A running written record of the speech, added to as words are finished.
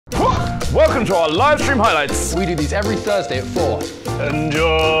Welcome to our live stream highlights. We do these every Thursday at 4.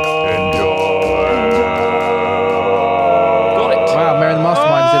 Enjoy. Got it. Wow, Mary the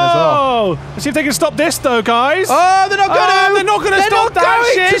Mastermind's in as well. Oh, let's see if they can stop this though, guys. Oh, they're not gonna. They're not gonna stop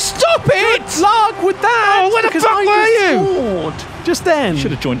that shit. To stop it. Good luck with that. Oh, where the fuck were you? Just then. You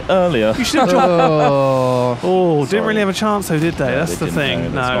should have joined earlier. You should have joined. Oh, Didn't really have a chance though, did they? That's they the didn't,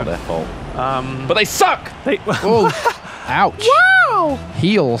 thing. That's No. not their fault. But they suck. They, oh, ouch. wow.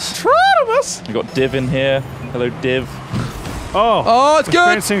 Heels. Tronimus. We got Div in here. Hello, Div. Oh, it's good.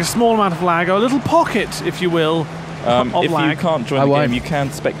 Experiencing a small amount of lag, or a little pocket, if you will. If lag. you can't join I the won't. game, you can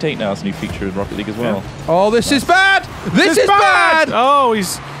spectate now as a new feature in Rocket League as well. Oh, this is bad. This is bad. Oh,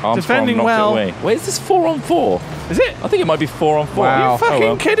 he's Armstrong defending knocked well. it away. Wait, is this 4-on-4? Is it? I think it might be 4-on-4. Wow. Are you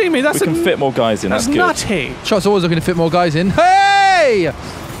fucking kidding me? That's we can fit more guys in. That's That's good. nutty. Shot's always looking to fit more guys in. Hey!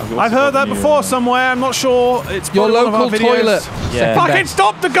 I've heard that before somewhere. I'm not sure. It's Your probably one of our local videos. toilet. Yeah. Fucking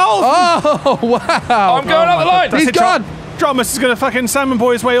stop the goal! Oh, wow. I'm going out the line. He's gone. Dromus is going to fucking salmon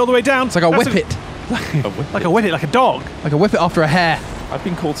boy his way all the way down. It's like a whip it. Like a whip it, like a dog. Like a whip it after a hare. I've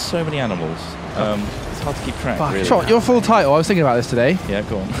been called so many animals. It's hard to keep track, Fuck. really. Shot, your full title, I was thinking about this today. Yeah,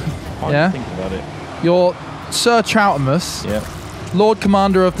 go on. I'm Yeah? thinking about it. You're Sir Troutimus, Yeah. Lord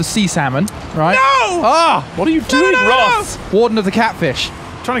Commander of the Sea Salmon, right? No! Ah! What are you doing, Ross? Warden of the Catfish.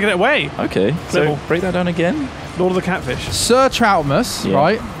 Trying to get it away. Okay, so Level. break that down again. Lord of the Catfish. Sir Troutimus, Yeah.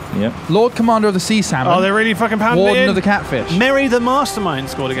 right? Yeah. Lord Commander of the Sea Salmon. Oh, they're really fucking pounding it Warden in. of the Catfish. Mary the Mastermind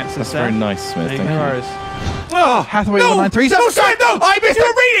scored against us That's there. very nice, Smith. There you Thank go. you. No worries. Oh, Hathaway no! 193. No, sorry, no! I missed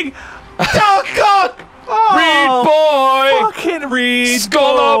the reading! Oh, God! Oh, Read boy. fucking read.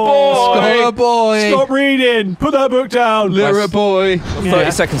 Scholar boy. Scholar boy. Stop reading. Put that book down. Literate boy.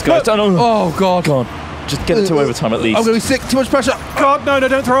 30 seconds, guys. Oh, God. Go on. Just get it to overtime at least. I'm going to be sick. Too much pressure. God, no,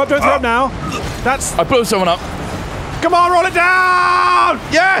 don't throw up. Don't throw up now. That's... I blew someone up. Come on, roll it down!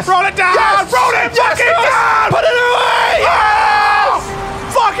 Yes! Roll it down! Yes! Roll it fucking down! Put it away! Yes!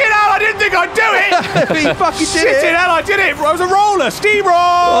 Fucking hell, I didn't think I'd do it! He fucking did Shit in it. hell, I did it! It was a roller, steamroll!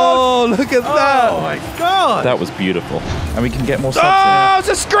 Oh, look at that. Oh my God! That was beautiful. And we can get more subs Oh, it's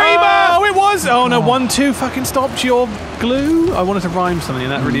a screamer! Oh, it was! Oh no, 1-2 fucking stopped your glue. I wanted to rhyme something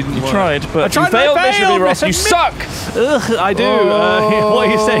and that really didn't in. You work. tried, but I tried, you failed I failed, miserably, Ross. You miss- suck. Ugh, I do. Oh. What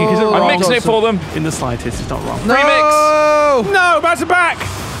are you saying? Is it I'm wrong? mixing it for them. In the slightest, it's not wrong. No. No, back to back!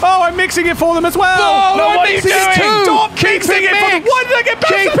 Oh, I'm mixing it for them as well! No, I'm what are you mixing it doing? too! Stop Keep mixing it it for them! mixed! Why did I get back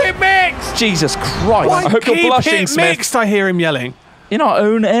Keep to it mixed. Jesus Christ. I hope you're Keep blushing, it Smith. mixed, I hear him yelling. In our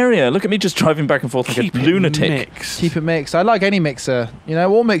own area. Look at me just driving back and forth like Keep a it lunatic. mixed. Keep it mixed. I like any mixer. You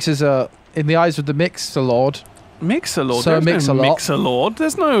know, all mixers are in the eyes of the mixer lord. Mixer Lord. So There's mix no a lot. Mixer Lord.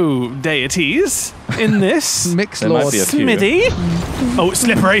 There's no deities in this. Mix There might lord. be a few. Smithy. Oh, it's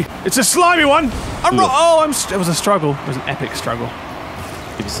slippery. It's a slimy one. It was a struggle. It was an epic struggle.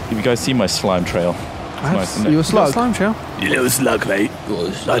 If you guys see my slime trail, it's nice, isn't it? You a You got a slug? slime trail? You little slug, mate.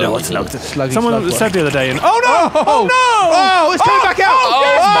 I know what slug. Sluggy Someone slug. said the other day, oh no! Oh no! Oh, it's coming back out!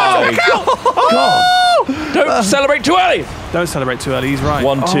 Oh, my God. Don't celebrate too early. Don't celebrate too early. He's right.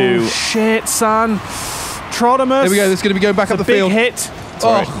 1-2. Oh, shit, son. Trodimus. There we go. This is going to be going back up the Big field. hit.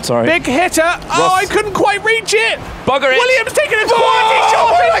 Sorry. Sorry. Big hitter. Oh, I couldn't quite reach it. Bugger it. Williams taking a quality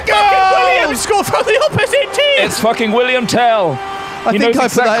shot. where'd I go? Williams scored from the opposite team. It's fucking William Tell. I think I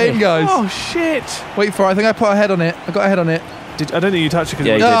put that in, guys. Oh shit! Wait for it. I think I put a head on it. I got a head on it. I don't think you touched it because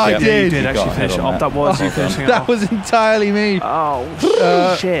Yeah, you No, did, I yeah. did. You did You actually got a finish head it on off. that. That was you finishing it That off. was entirely me.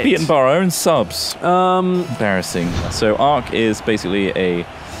 Oh shit! Beaten by our own subs. Embarrassing. So ARK is basically a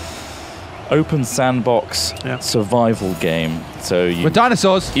open sandbox survival game. So you With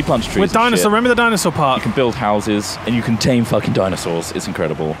dinosaurs. you punch trees. With and dinosaur, shit. remember the dinosaur You park can build houses and you can tame fucking dinosaurs. It's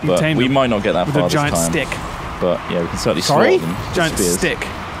incredible. You But tame we them might not get that with far a this giant time. stick. But yeah, we can certainly Sorry? slaughter them with Giant spears. stick.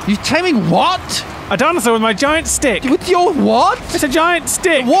 You taming what? A dinosaur with my giant stick. With your what? It's a giant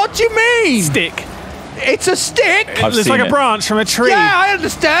stick. What do you mean? Stick. It's a stick. I've It's seen like a it. branch from a tree. Yeah, I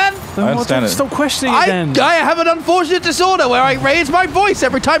understand. Then I understand it. Stop questioning it then. I have an unfortunate disorder where I raise my voice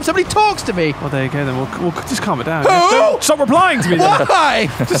every time somebody talks to me. Well, there you go then. We'll just calm it down. Who? Don't stop replying to me then. Why?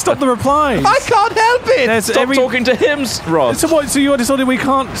 Just stop the replies. I can't help it. There's Stop talking to him, Ross. So what? So you decided we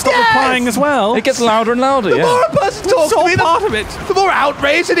can't stop Yes! replying as well? It gets louder and louder. The Yeah. more a person talks It's to all me, part of it. the more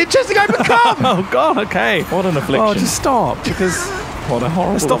outraged and interesting I become. Oh God. Okay. What an affliction. Oh, just stop because What a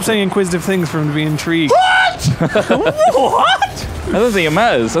horrible. stop saying inquisitive things for him to be intrigued. What? I don't think it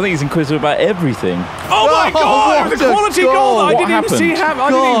matters. I think he's inquisitive about everything. Oh my Oh, God! what The a quality goal. goal. I What didn't even happened? see happen. I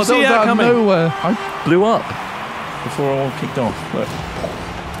didn't God, even see that was that out of coming. nowhere. I blew up before all kicked off. Look.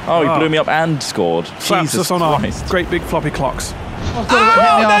 Oh, he blew me up and scored. Slaps Jesus us on our Christ. great big floppy clocks.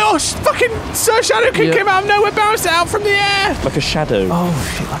 Oh, they all fucking Sir Shadow King came out of nowhere, bounced out from the air. Like a shadow.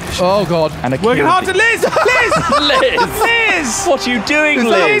 Oh shit! Like a shadow. Oh god. And a Working hard to Liz! Liz. What are you doing, Is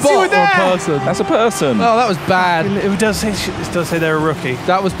that a Liz? bot you were or a there. person? That's a person. Oh, that was bad. It does say they're a rookie.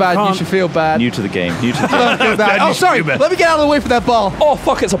 That was bad. You Can't- should feel bad. New to the game. New to the game. Look at that. Oh, sorry. Let me get out of the way for that ball. Oh,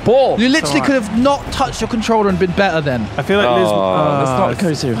 fuck, it's a ball. You literally alright. could have not touched your controller and been better then. I feel like Liz. Let's not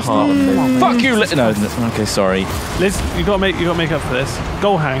go so hard. Fuck you, No, okay, sorry. Liz, you got to make up for this.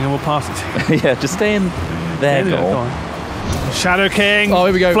 Goal hang, and we'll pass it to you. Yeah, just stay in their Go goal. on. Shadow King. Oh,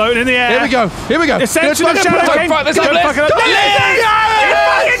 here we go. Floating in the air. Here we go. Here we go. Essentially, Let's Shadow fucking King. fuck this Don't up, Liz. fuck it up. Go, Liz! Liz! You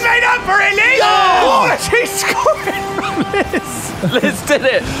fucking made up for it, Liz! Oh! He's scoring from Liz. Liz did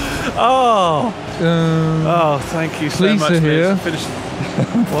it. Oh. Oh, thank you so police much, are Liz. here. Finish.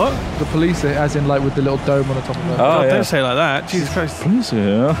 What? The police, as in like with the little dome on the top of it. Oh, God, yeah. don't say it like that. Jesus Christ. Please,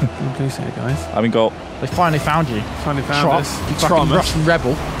 yeah. Police here, guys. I'm in goal. They finally found you. Finally found Trot. us. You fucking Russian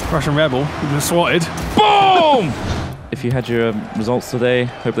rebel. Russian rebel. We've been swatted. Boom. If you had your results today,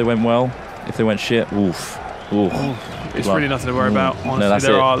 hope they went well. If they went shit, oof. Oof. It's Well, really nothing to worry about. no, Honestly, that's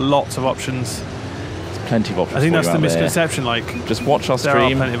there it. are lots of options. There's plenty of options. I think for that's you the out there. misconception. Like, Just watch our There are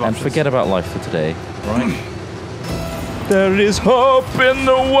stream plenty of and options. forget about life for today. Right? There is hope in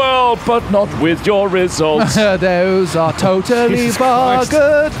the world, but not with your results. Those are totally Jesus Christ.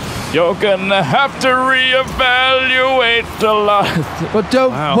 buggered. You're gonna have to reevaluate a lot. But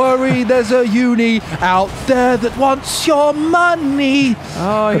don't Wow. worry, there's a uni out there that wants your money.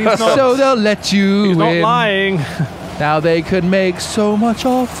 oh, he's not, So they'll let you he's not in. lying. Now they can make so much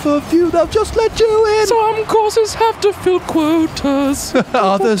off of you, they'll just let you in. Some courses have to fill quotas.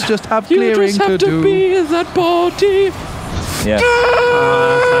 Others just have You clearing just have to to do. be that body. Yeah.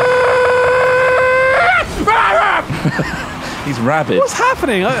 He's rabid. What's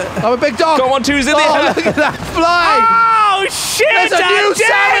happening? I'm a big dog. Go on, twos in the Oh, air. look at that fly. Oh shit! There's a new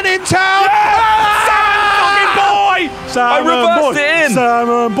salmon in town. Salmon reversed it in.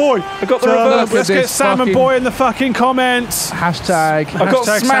 Salmon boy. I got the Look reverse. at Let's get this Salmon fucking- boy in the fucking comments. Hashtag. I got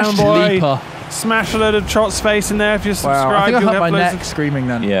Hashtag smashed. Salmon boy. Leaper. Smash a load of Trot's face in there if you subscribe. Wow, I think I You'll hurt get my loads neck of- screaming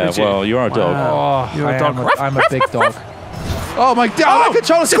then. Yeah, Did you? well, you are a dog. Wow. Oh, You're a dog. I'm a big dog. Oh my god, Oh, my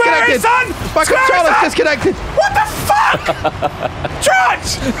controller's square it, disconnected. son! My Square it, controller's son! disconnected. What the fuck? Trot!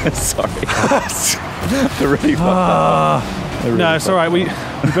 Sorry. I really fucked up. I really No, it's fucked all right. We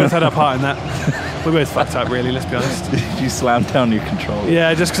both had our part in that. We both fucked up, really. Let's be honest. up. You slammed down your controller.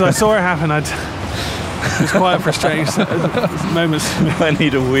 Yeah, just because I saw it happen, it was quite frustrating moments. I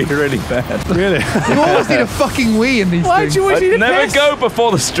need a wee really bad. Really? You always need a fucking wee in these Why'd things. you always need a Never piss? go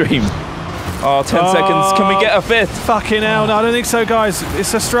before the stream. Oh, 10 seconds. Can we get a fifth? Fucking hell! No, I don't think so, guys.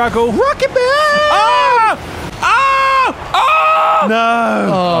 It's a struggle. Rocket Man! Ah! Ah! Ah! No!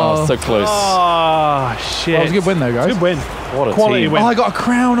 Oh, so close. Oh shit! Well, it was a good win though, guys. Good win. What a Quality team. win. Oh, I got a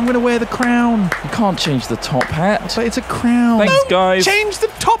crown. I'm going to wear the crown. You can't change the top hat. But it's a crown. Thanks, guys, Change the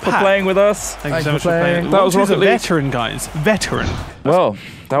top for hat. playing with us. Thank you Thanks so for much for playing. playing. That was Launch is a Rocket League. veteran, guys. Veteran. Well,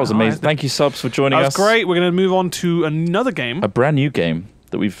 that was amazing. Alright. Thank you, subs, for joining That us. was great. We're going to move on to another game. A brand new game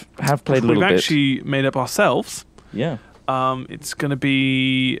that have played a little We've bit. actually made up ourselves. Yeah. It's going to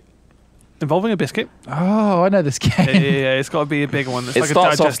be involving a biscuit. Oh, I know this game. Yeah, it's got to be a big one. It's It like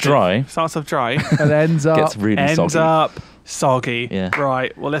starts a off digestive. dry. Starts off dry. And ends up. Gets really ends soggy. up soggy. Yeah.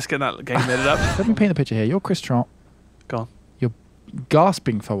 Right. Well, let's get that game loaded up. Let me paint the picture here. You're Chris Trott. Go on. You're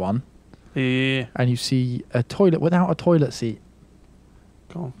gasping for one, Yeah. and you see a toilet without a toilet seat.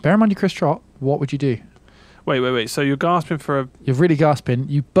 Go on. Bear in mind you're Chris Trott. What would you do? Wait. So you're gasping for a. You're really gasping.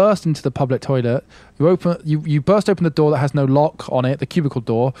 You burst into the public toilet. You burst open the door that has no lock on it, the cubicle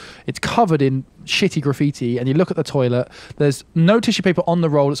door. It's covered in shitty graffiti, and you look at the toilet. There's no tissue paper on the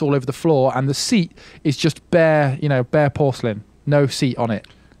roll. It's all over the floor, and the seat is just bare porcelain. No seat on it.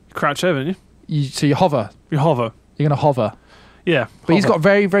 Crouch over, didn't you? So you hover. You hover. You're gonna hover. Yeah. But he's got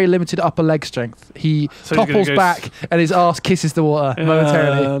very, very limited upper leg strength. He So he's gonna topples go back, and his ass kisses the water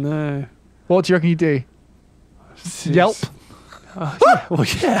momentarily. Oh, no. What do you reckon you do? Yelp. Yeah. Well,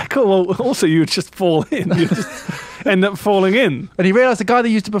 yeah, cool. Well, also, you would just fall in. You just end up falling in. And he realised the guy that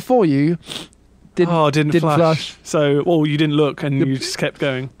used it before you didn't flush. So, well, you didn't look and you just kept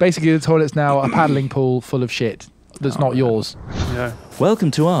going. Basically, the toilet's now a paddling pool full of shit that's not yours. Yeah.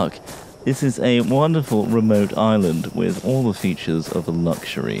 Welcome to ARK. This is a wonderful remote island with all the features of a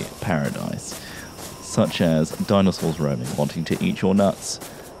luxury paradise, such as dinosaurs roaming, wanting to eat your nuts,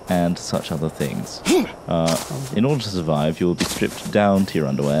 and such other things. In order to survive, you will be stripped down to your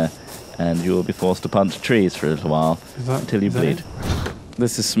underwear, and you will be forced to punch trees for a little while until you is that bleed.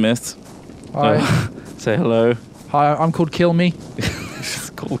 This is Smith. Hi, Say hello. hi. I'm called Kill Me. It's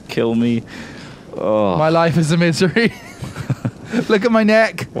called Kill Me. Oh. My life is a misery. Look at my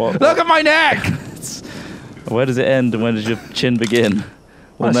neck. What? Look at my neck. Where does it end and where does your chin begin?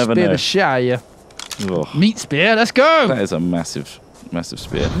 We'll never spear know. the shit out of you. Oh, Meat spear. Let's go. that is a massive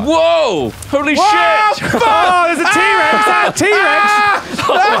spear. Whoa! Holy Whoa, shit! Oh, there's a T-Rex! That T-Rex!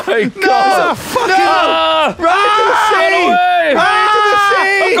 Oh my god! Fucking Run into the sea. Away! Run into the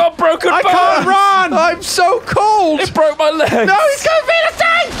sea. I've got broken I bones! can't run! I'm so cold. It broke my legs! No, he's going to be the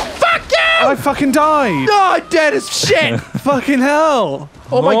thing. Fuck you. I fucking died! No, I'm dead as shit. Fucking hell!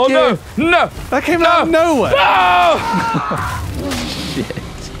 Oh my god. No! That came out of nowhere! Oh!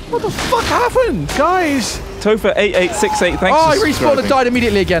 What the fuck happened? Guys! Topher8868, thanks Oh, for he respawned and subscribing. died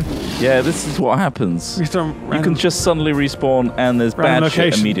immediately again. Yeah, this is what happens. We start You can just suddenly respawn and there's Random bad shit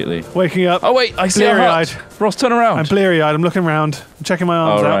location. immediately. waking up. Oh wait, I see a Bleary-eyed. hut. Ross, turn around. I'm bleary-eyed. I'm looking around. I'm checking my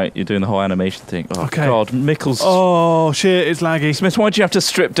arms Oh, out. right, you're doing the whole animation thing. Oh, Okay. God, Mickles. Oh shit! It's laggy. Smith, why'd you have to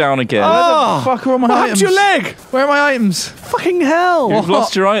strip down again? Oh! Fuck, where are my What items? happened to your leg? Where are my items? Fucking hell! You've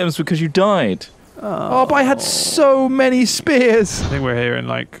lost your items because you died. Oh, but I had so many spears. I think we're hearing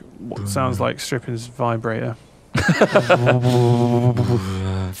like what sounds like stripping's vibrator. It's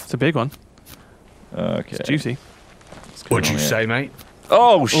a big one. Okay. It's juicy. What'd you say, mate?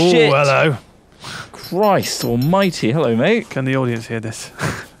 Oh, shit. Oh, hello. Christ almighty. Hello, mate. Can the audience hear this?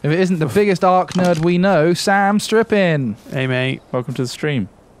 If it isn't the biggest ARK nerd we know, Sam Strippin. Hey, mate. Welcome to the stream.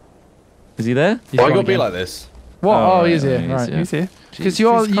 Is he there? He's Why you gone gotta be again. like this? What? Oh, right, he's here. he's Right. here. Who's here? Because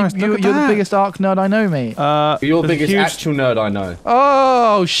you're Jesus Christ, look at you're the that. biggest ARK nerd I know, mate. You're the there's a biggest huge- actual nerd I know.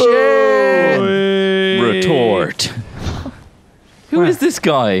 Oh shit! Retort. Who is this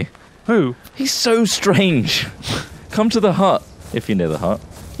guy? Who? He's so strange. Come to the hut, if you're near the hut.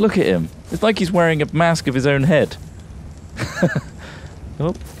 Look at him. It's like he's wearing a mask of his own head.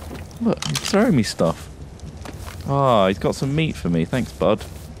 Oh, look, he's throwing me stuff. Ah, he's got some meat for me. Thanks, bud.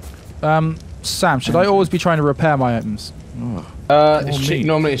 Sam, should I always be trying to repair my items? It's meat. cheap.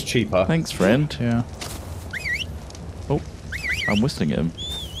 Normally it's cheaper. Thanks, friend. Yeah. I'm whistling at him.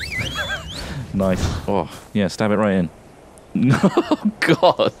 Nice. Oh, yeah, stab it right in. Oh,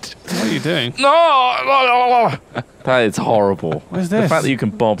 God. What are you doing? No! That is horrible. What is The this? fact that you can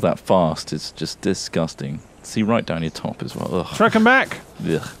bob that fast is just disgusting. See right down your top as well. Ugh. Try come back.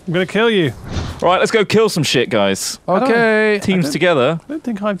 Ugh. I'm gonna kill you. Right, let's go kill some shit, guys. Okay. Teams don't- together. I don't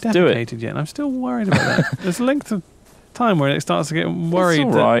think I've do it. defecated yet. And I'm still worried about that. There's a length of time where it starts to get worried.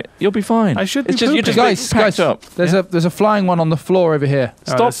 It's that- all right. You'll be fine. I should It's be just you're just pooping. Guys, packed up. There's a flying one on the floor over here. All right,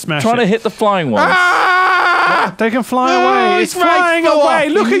 Stop let's smash trying it. to hit the flying one. They can fly No, away. It's flying flew away.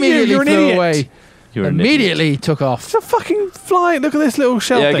 off. Look at you. Immediately You're an flew idiot. away. You're an idiot. Immediately took off. It's a fucking fly. Look at this little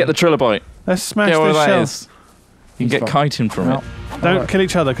shell Yeah, thing. get the trilobite. Let's smash Get what this that shell. is. You can He's get fine. kiting from No. it. Don't Alright. kill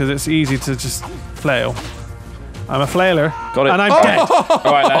each other because it's easy to just flail. I'm a flailer. Got it. And I'm dead. All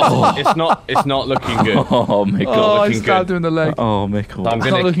right, lads. It's not looking good. Oh, Mickle. Oh, I looking stabbed good. him in the leg. Oh, Mickle. I'm It's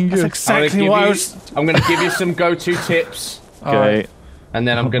gonna, not looking That's good. exactly what I was. I'm gonna give you some go-to tips, Okay. and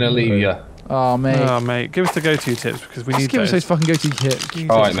then I'm gonna leave you. Oh, mate. Oh, mate. Give us the go-to tips because we Just need give us those. those fucking go-to kits.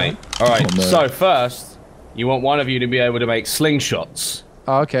 All right, mate. All right. Oh, no. So first, you want one of you to be able to make slingshots.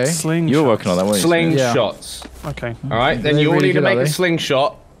 Oh, okay. Slingshot. You were working on that, weren't you? Slingshots. Okay. All right. Then Really, you all really need to good, are make a they?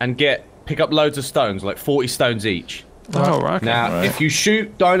 slingshot and pick up loads of stones, like 40 stones each. Oh, right. Okay. Now, Right. if you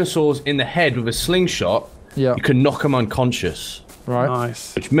shoot dinosaurs in the head with a slingshot, Yeah. you can knock them unconscious, Right.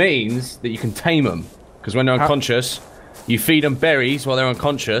 Nice. which means that you can tame them. Because when they're How- unconscious, you feed them berries while they're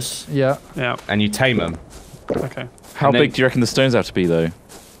unconscious, Yeah. Yeah. and you tame them. Okay. How And then- big do you reckon the stones have to be, though?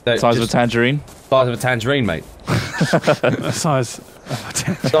 They're Size of a just tangerine? size of a tangerine, mate. The size.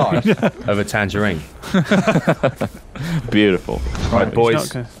 Size of a tangerine. Beautiful. Right,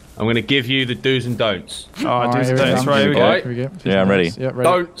 boys. Okay. I'm going to give you the do's and don'ts. Oh, Alright, do here we that's go. right. Here we go. Alright. Here we go. Yeah, I'm ready. Yeah, ready.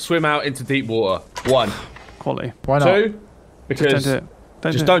 Don't swim out into deep water. 1. Quality. Why not? 2, because Don't do it.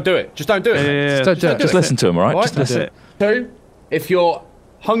 just don't do it. Just don't do it. Yeah, mate. yeah, yeah. Just don't do it. Just listen to him, all right? Right. Just That's listen. it. 2, if your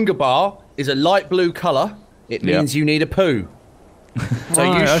hunger bar is a light blue colour, it Yeah. means you need a poo. So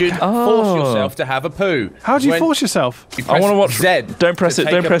you Right, should okay. force Oh. yourself to have a poo. How do you When force yourself? you I want to press watch. Z. Don't press to it.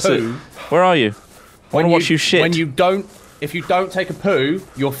 take Don't a press it. poo. Where are you? I want to watch you shit. When you don't, if you don't take a poo,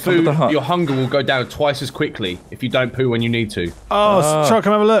 your to food, the hut. your hunger will go down twice as quickly if you don't poo when you need to. Oh, Troy,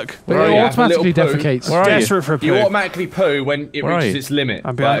 come have a look. But Where are it you? automatically Have a little poo. defecates. Where are you? Desperate for a poo. You automatically poo when it Where are reaches you? its limit.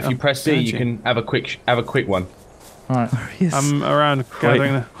 I'm But behind- if you I'm press C, behind you you. can have a quick one. Alright. Yes. I'm around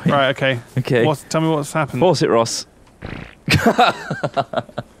gathering the. wait. Right, okay. Okay. Tell me what's happened. Force it, Ross.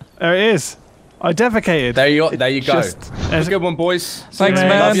 There it is. I defecated. There you go. Just- That's a good one, boys. Thanks, Thanks,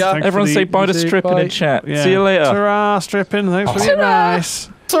 man. ya. Thanks Everyone for say the- bye to Stripping bye. in chat. Yeah. See you later. Ta-ra, stripping. Thanks for the advice.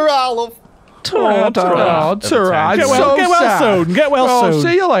 Oh, Ta-ra. ta-ra. Get well, So get well sad. soon. Get well Oh, soon.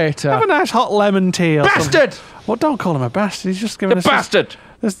 see you later. Have a nice hot lemon tea or something. Bastard! What? Don't call him a bastard. He's just giving us... bastard!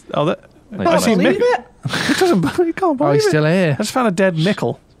 I see Mick. He doesn't... He can't believe Oh, he's it. still here. I just found a dead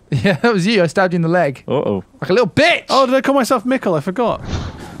Mickle. Yeah, that was you. I stabbed you in the leg. Uh-oh. Like a little bitch. Oh, did I call myself Mickle? I forgot.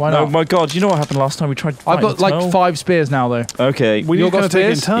 Why Oh not? my god, you know what happened last time we tried I've fighting got the tunnel? like 5 spears now, though. Okay. We You need got to take it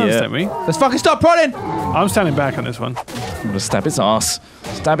in spears? turns, Yeah. don't we? Let's fucking stop prodding. I'm standing back on this one. I'm gonna stab its ass.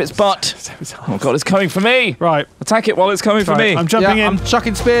 Stab its butt. Oh god, it's coming for me. Right. Attack it while it's coming for me. I'm jumping Yeah, in. I'm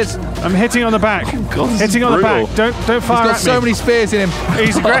chucking spears. I'm hitting on the back. God, this Hitting is on the brutal. back. Don't He's fire got at so me. many spears in him.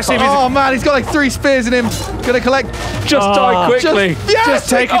 He's aggressive. Oh man, he's got like 3 spears in him. Gonna collect. Just die quickly. Just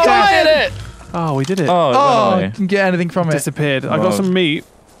take it Oh, down. I hit it. Oh, we did it. Oh, Oh, it went away. didn't get anything from it. Disappeared. I got Wow. some meat.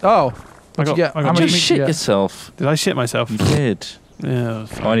 Oh, I what'd you get? I How got much You meat meat. did shit you get? yourself. Did I shit myself? You did. Yeah.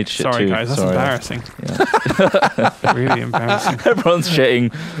 Oh, I need to shit Sorry, too. guys. That's Sorry. embarrassing. Yeah. Really embarrassing. Everyone's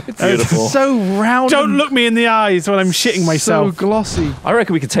shitting. It's beautiful. So round. Don't and look me in the eyes when I'm shitting myself. So glossy. I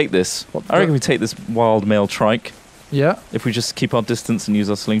reckon we could take this. I reckon we take this wild male trike Yeah. if we just keep our distance and use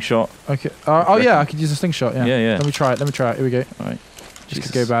our slingshot. Okay. Oh yeah, I could use a slingshot. Yeah. Yeah, yeah. Let me try it. Here we go. All right. Just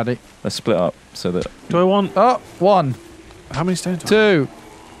could go badly. Let's split up so that Do I want... Oh, 1, How many stones do I 2,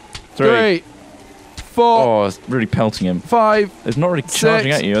 3, 4, Oh, it's really pelting him. 5, It's not really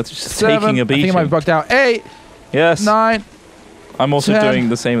charging 6, at you. It's just 7. taking a I think it might be beating. bugged out. 8, Yes. 9. I'm also 10. doing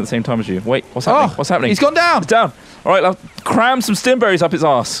the same at the same time as you. Wait, what's happening? Oh, What's happening? He's gone down. It's down. All right, I'll cram some stimberries up its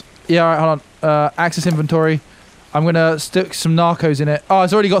ass. Yeah. All right, hold on. Access inventory. I'm gonna stick some narcos in it. Oh,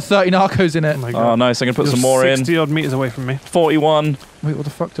 it's already got 30 narcos in it. Oh my Oh, god. nice. I'm going to put You're some more in. 60 odd meters away from me. 41. Wait, what the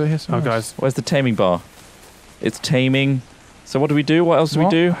fuck do I hear? Oh, something else? guys. Where's the taming bar? It's taming. So what do we do? What else do we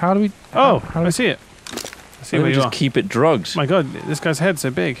What? do? How do we? Oh, how do I we? see it. I see Do where we you just are. keep it drugged? My god, this guy's head's so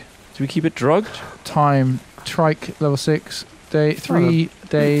big. Do we keep it drugged? Time trike level 6 day 3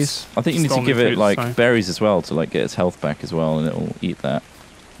 days. I think you need to Stolen give it food, like sorry. berries as well to like get its health back as well, and it'll eat that.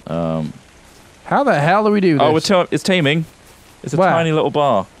 How the hell do we do this? Oh, it's taming. It's a Where? tiny little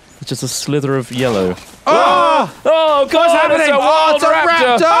bar. It's just a slither of yellow. Oh! Oh God! What's happening? It's a Oh, wild it's a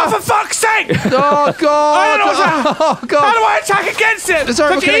raptor! Oh, for fuck's sake! Oh god! I don't know what's Oh How god! do I attack against it?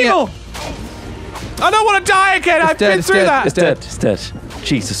 Sorry, Look we're killing evil! I don't want to die again. I've dead, been it's through dead, that. It's dead. It's dead.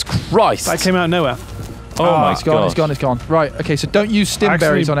 Jesus Christ! That came out of nowhere. Oh my It's gone, God! it's gone, it's gone. Right, okay, so don't use stim Actually-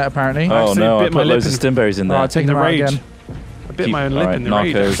 berries on it apparently. I Oh actually no! I bit my put lip loads of in- stimberries in there. Alright, taking the them out rage. again. I bit my own lip Alright, in the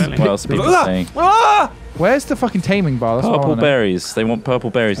rage, narcos. accidentally. What else are people saying? Ah! Where's the fucking taming bar? That's what I Purple wanna know. berries. They want purple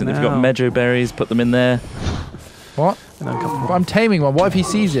berries, and if you've got No. medjow berries, put them in there. What? And then a couple But I'm taming one. What if he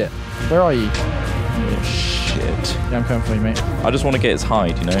sees it? Where are you? Oh shit! Yeah, I'm coming for you, mate. I just want to get its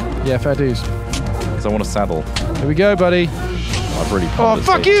hide, you know, Yeah, fair dues. because I want a saddle. Here we go, buddy. I've really. Oh, pondered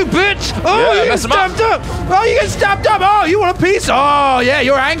fuck this. you, bitch! Oh, Yeah, you get mess 'em up. stabbed up! Oh, you get stabbed up! Oh, you want a piece? Oh, yeah,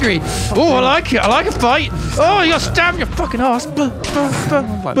 you're angry. Oh, I like it. I like a fight. Oh, you got stabbed in your fucking ass. like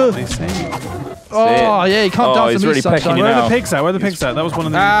that they say. Oh, yeah, you can't Oh, dance he's in really this sunshine. pecking you Where are now. the pigs at? Where are the pigs at? That was one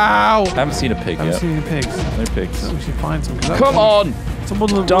of the... Ow! I haven't seen a pig I haven't yet. seen any pigs. No pigs. We should find some. 'cause that Come was on! It's one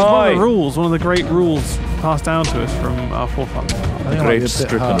of the Die. rules, one of the great rules passed down to us from our forefathers. I think I might be a Great bit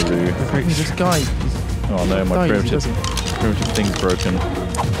hurt. stripperoo. The great This guy. Oh no, my Guy, he primitive doesn't- thing's broken.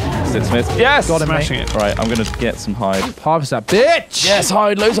 Sid Smith. Yes! Got him, mate. smashing it. Right, I'm gonna get some hide. Harvest that bitch! Yes,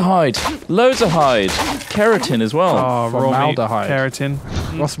 hide, loads of hide. Loads of hide. Keratin as well. Oh, raw meat, Formaldehyde. keratin.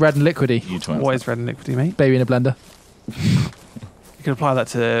 What's red and liquidy? You twats. What is red and liquidy, mate? Baby in a blender. You can apply that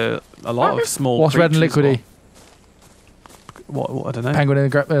to a lot of small. What's red and creatures liquidy? What? I don't know. Penguin in a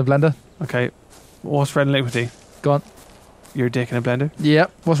blender. Okay. What's red and liquidy? Go on. Your dick in a blender.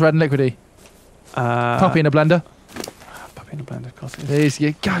 Yep. What's red and liquidy? Puppy in a blender. Puppy in a blender. Of course it is. Please,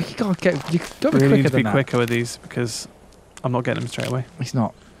 you can't get. You gotta be Really need quicker to be than that. quicker with these because I'm not getting them straight away. He's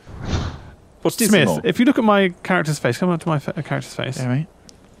not. What's Smith, if you look at my character's face, come up to my character's face. Yeah, mate.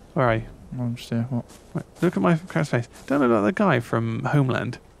 Where are you? I'm just here. What? Wait, look at my character's face. Don't look like the guy from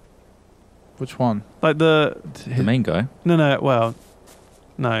Homeland. Which one? Like the The main guy. no. Well,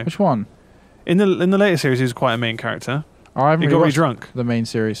 no. Which one? In the later series, he was quite a main character. Oh, I haven't He really got really watched drunk. the main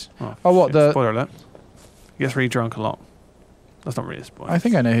series. Oh, Oh, what, shit, the- spoiler alert? He gets really drunk a lot. That's not really a spoiler. I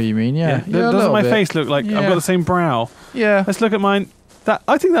think I know who you mean. Yeah. Doesn't a little my bit. face look like I've Yeah. got the same brow? Yeah. Let's look at mine.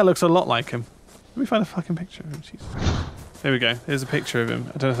 I think that looks a lot like him. Let me find a fucking picture of him. Jesus. There we go. Here's a picture of him.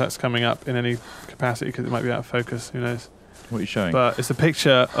 I don't know if that's coming up in any capacity because it might be out of focus. Who knows? What are you showing? But it's a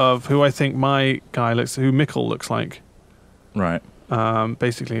picture of who I think my guy looks, who Mickle looks like. Right.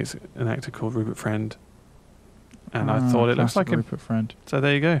 Basically, it's an actor called Rupert Friend, and I thought it looks classic like him. Rupert Friend. So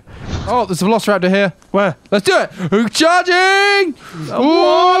there you go. Oh, there's a Velociraptor here. Where? Let's do it. Who's charging? What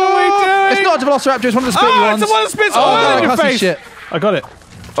are we doing? It's not a Velociraptor. It's one of the spitty Oh, ones. it's the one that spits Oh, oil no, in your cussy face. shit. I got it.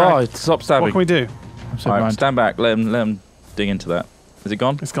 Oh, stop What stabbing. can we do? I'm so All right, blind. stand back. Let him dig into that. Is it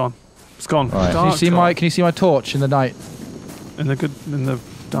gone? It's gone. It's gone. Right. Can you see my torch in the night? in the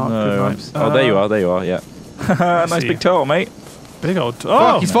dark No, good I'm night? oh, there you are. There you are. Yeah. Nice see. big turtle, mate. Big old. Fuck,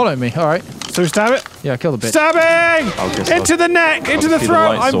 Oh, he's following me. All right. so stab it. Yeah, kill the bitch. Stabbing! I'll Into the neck, into the see the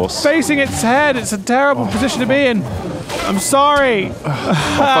throat. light I'm source. facing its head. It's a terrible position to be in. I'm sorry. Fuck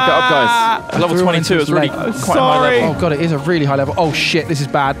it up, guys. Level threw 22 him is really into quite his a high Sorry. level. Oh god, it is a really high level. Oh shit, this is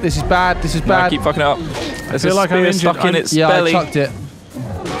bad. This is bad. This is No, bad. keep fucking it up. There's feel a like I'm spear injured. stuck in its Yeah, belly. I chucked it.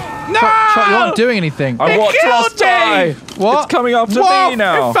 No! Chuck, you aren't doing anything. I watched killed us die. me! What? It's coming after Whoa! me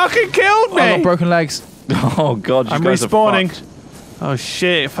now. It fucking killed me! I've got broken legs. Oh god, you I'm guys are respawning. fucked. Oh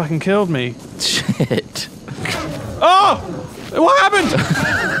shit! It fucking killed me. Shit. Oh! What happened?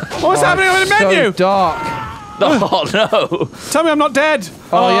 What's happening on the menu? So dark. Oh no. Tell me I'm not dead.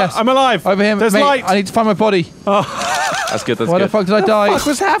 Oh, yes. I'm alive. Over here, There's mate. light. I need to find my body. That's good, that's Why the good. fuck did I die? What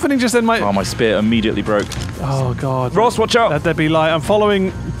was happening just then? Oh, my spear immediately broke. Oh god. Ross, watch out. Let there be light. I'm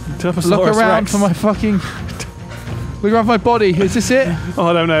following Turfosaurus Look around Rex. for my fucking. Look around for my body. Is this it? Oh,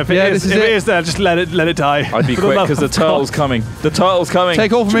 I don't know if it Yeah, is. this is If it it. is there, just let it die. I'd be For the quick love because the of turtle's God. coming. The turtle's coming.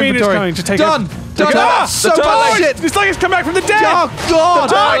 Take all from What do you mean it's inventory. coming? Just take Done. it. Done. Ah! So The turtle- much shit. It's like it's come back from the dead. Oh god.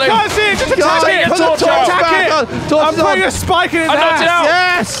 Oh, I can't see it. Just God, attack it. put the torch Attack back it. on. Torch I'm is on. putting a spike in its I knocked it ass. out.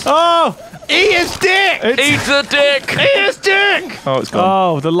 Yes. Oh, Eat his dick. Eat the dick. Eat his dick. Oh, it's gone.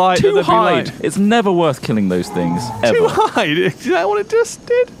 oh, the light. Too let there be hide. light. It's never worth killing those things. Ever. Too hide. Is that what it just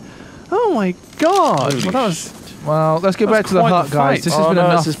did? Oh my god. Well, that was. Well, let's go That's back to the quite hut, the guys. fight. This has Oh been no,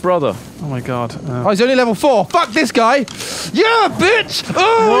 enough. it's his brother. Oh my god. Oh, he's only level 4. Fuck this guy. Yeah, bitch.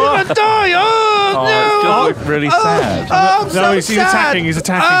 Oh, you're gonna die. Oh, Oh, no. it's just looked really sad. Oh, I'm so No, he's sad. attacking. He's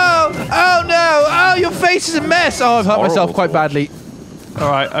attacking. Oh no. Oh, your face is a mess. Oh, I've hurt myself Horrible quite badly. All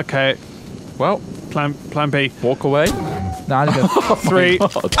right. Okay. Well, Plan B. walk away. Nah, I'm good. 3.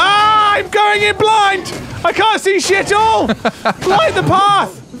 God. Ah! I'm going in blind. I can't see shit at all. Light the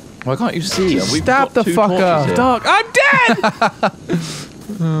path. Why can't you see? Just We've stab got the two fucker. torches here. Dark. I'm dead.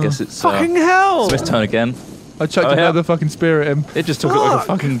 Guess it's Fucking hell. Smith's turn again. I chucked Oh, yeah. another fucking spear at him. It just took it like a Fuck.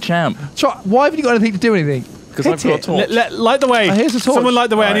 fucking champ. Why haven't you got anything to do anything? Because Hit I've got a it. torch. Light the way. Oh, here's the torch. Someone light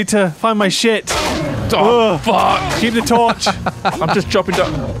the way. I Alright. need to find my shit. Oh, Ugh. fuck. Keep the torch. I'm just chopping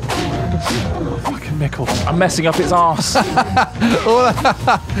down. Fucking Mickle. I'm messing up its arse. All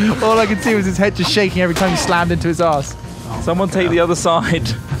I could see was his head just shaking every time he slammed into his ass. Someone take the other side.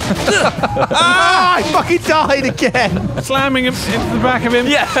 Ah! I fucking died again. Slamming him into the back of him.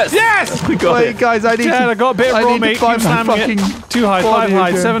 Yes. Yes. We got Wait, it. guys, I need Dad, I to. got a bit of I raw need to meat. find Keep my slamming fucking it. 2 high, 5 body high,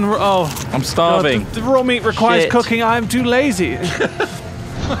 again. 7. Oh, I'm starving. God, the raw meat requires Shit. cooking. I'm too lazy.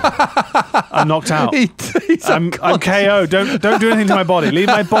 I'm knocked out. He's I'm KO. Don't do anything to my body. Leave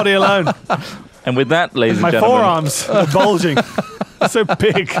my body alone. And with that, ladies and My gentlemen, forearms are bulging. So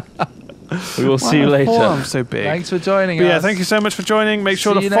big. we will see you My later. forearms so big. Thanks for joining But us. yeah, thank you so much for joining. Make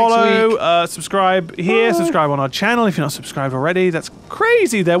sure See to you next follow, week. subscribe here, subscribe on our channel if you're not subscribed already. That's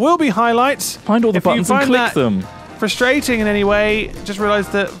crazy. There will be highlights. Find all the If you buttons and find click that them. frustrating in any way, just realise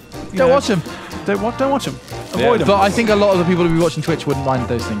that you Don't know, watch them. Don't watch them. Avoid them. But I think a lot of the people who be watching Twitch wouldn't mind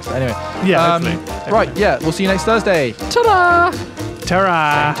those things. But anyway. Yeah, Um, hopefully. Right, yeah, we'll see you next Thursday. Ta-da! Same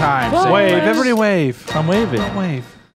time. same Wave, place. everybody wave. I'm waving. Wave.